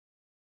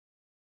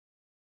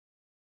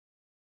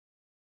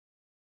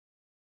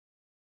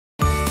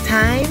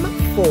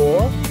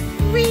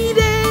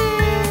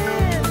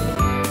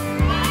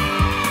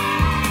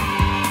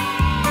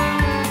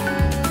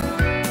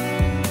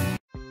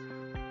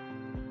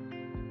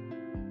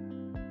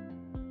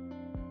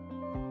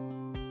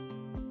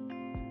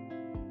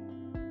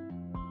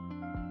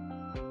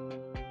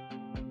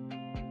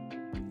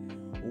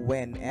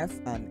When F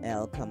and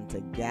L come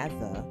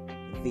together,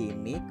 they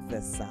make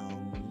the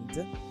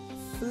sound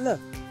fl,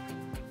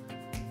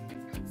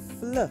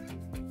 fl.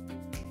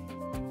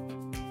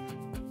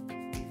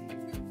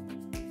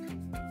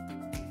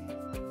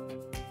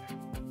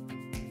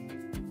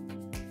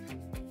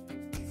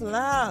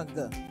 Flag,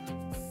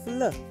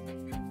 fl.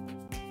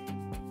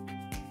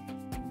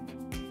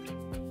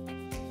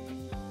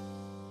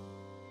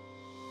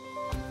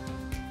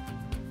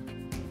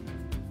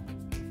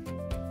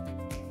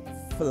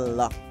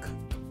 Flock,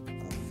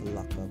 a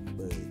flock of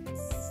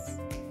birds.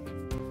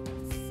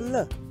 Fl.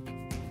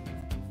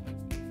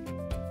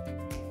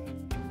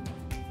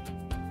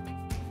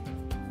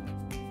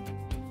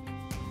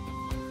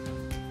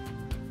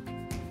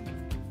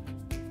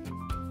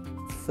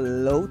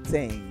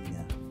 Floating.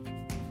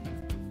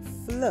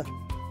 Fl.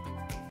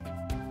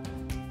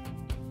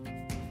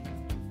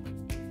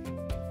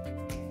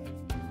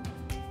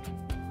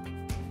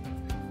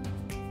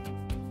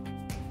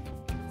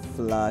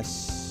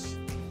 Flush.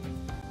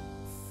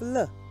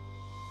 Fl.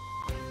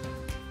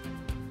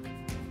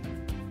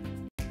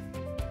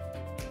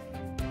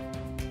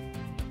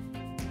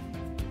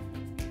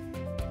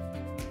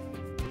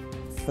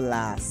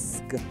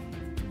 Flask.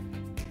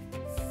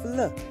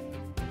 Fl.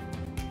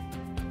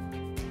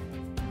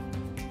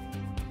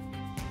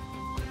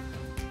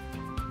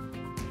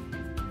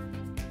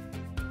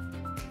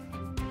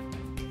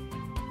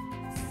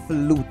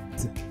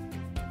 Flute.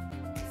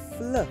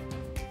 Fl.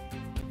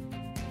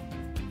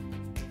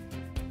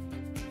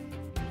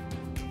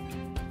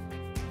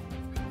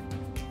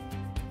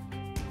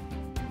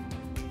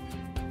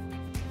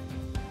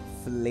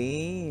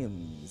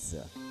 Flames.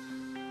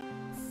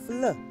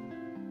 Fl.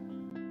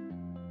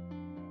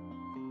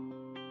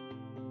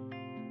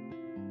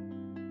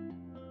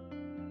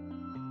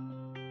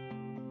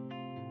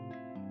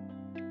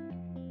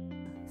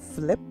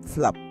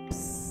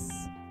 Flip-flops.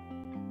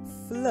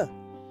 Fl.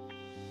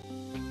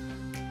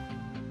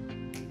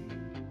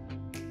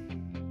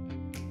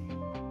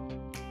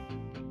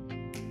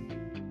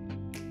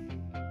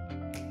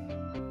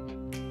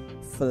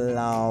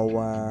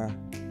 Flower.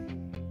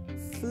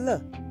 Fl.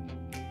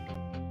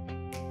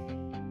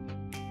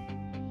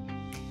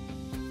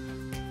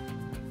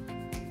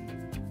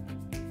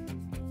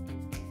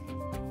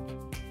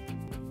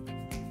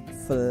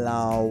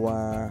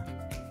 Flower.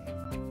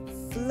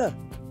 Fl.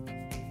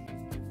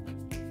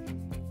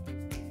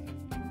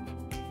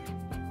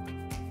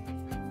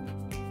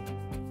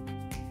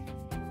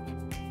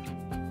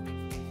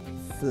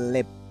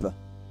 Flip.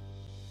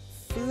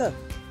 Fl.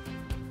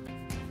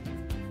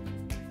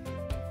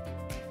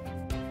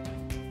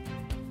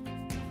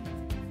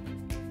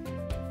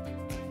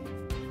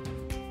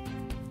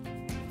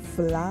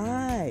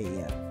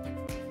 Fly.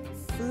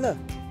 Fl.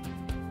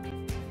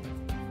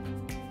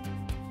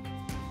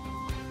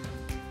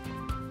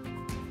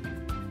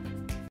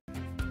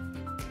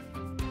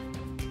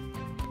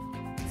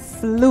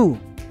 Flu.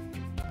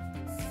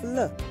 Fl.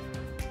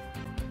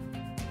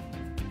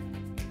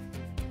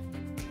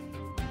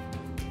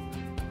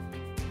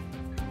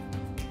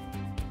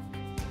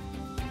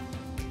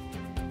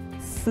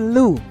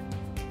 Flu.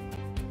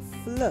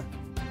 Fl.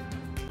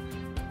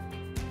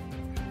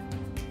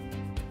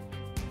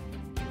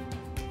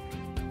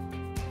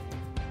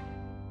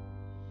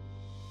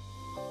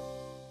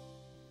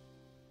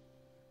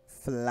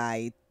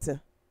 Flight.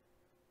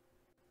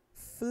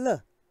 Fl.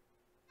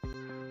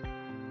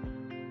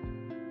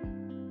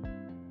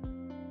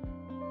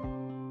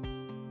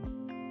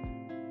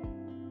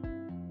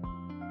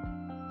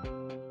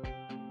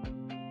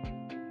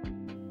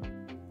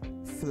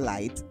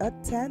 Flight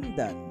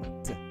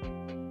attendant.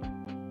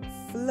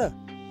 Fl.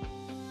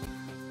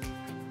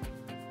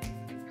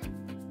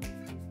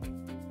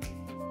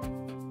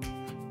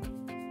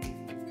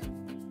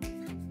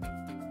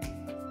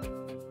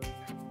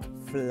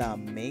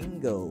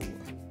 Flamingo.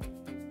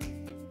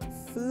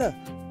 Fl.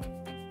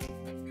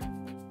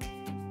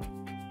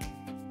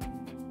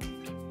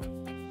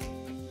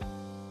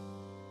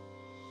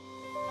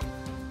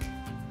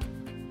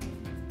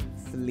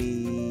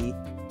 Flea.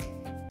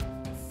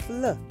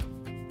 Fl.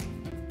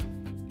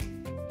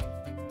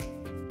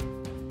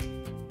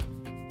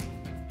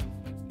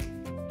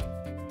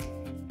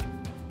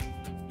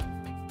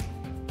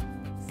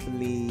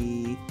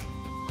 Flea.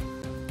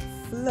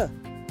 Fl.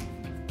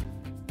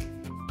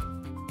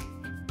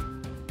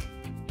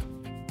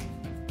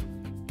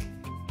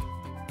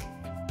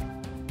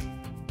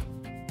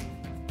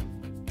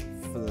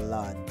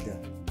 Flood.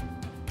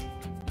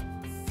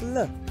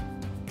 Fl.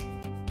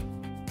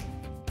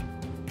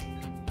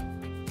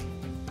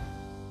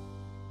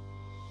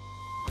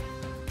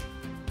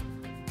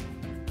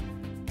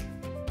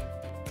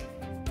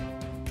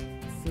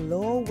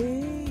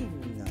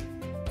 Flowing.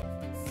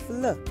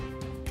 Fl.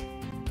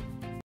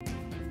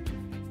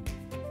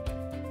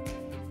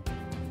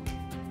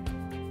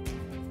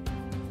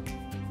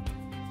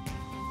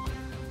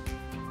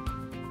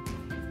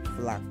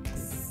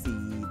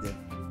 Flaxseed.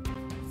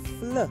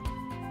 Fl.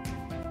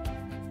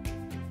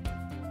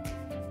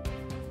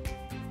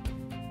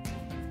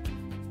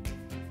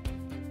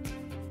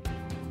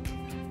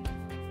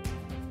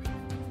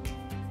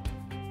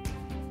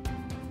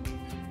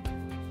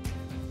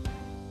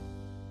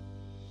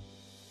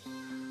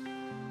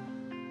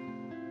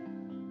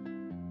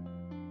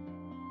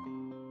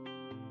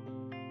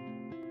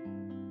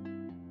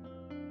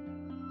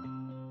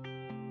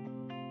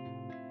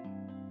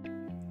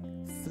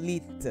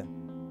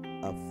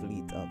 a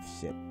fleet of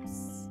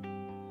ships.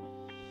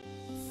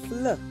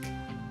 Fl,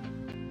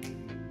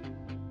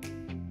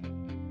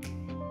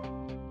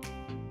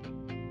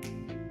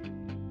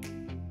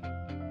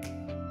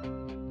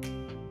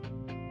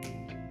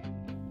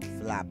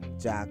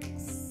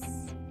 flapjacks.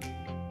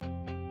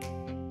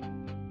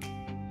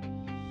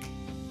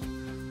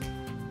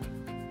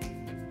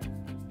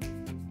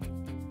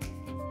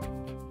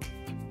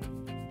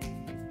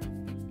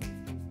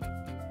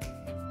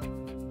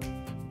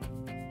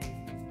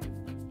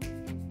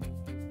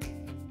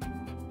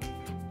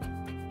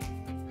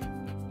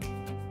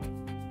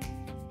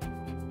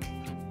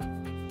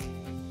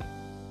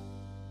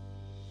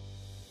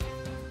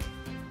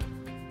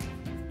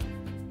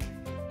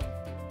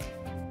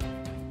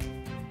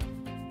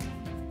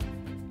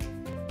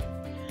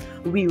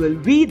 We will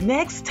read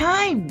next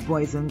time,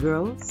 boys and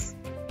girls.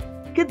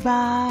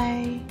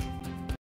 Goodbye.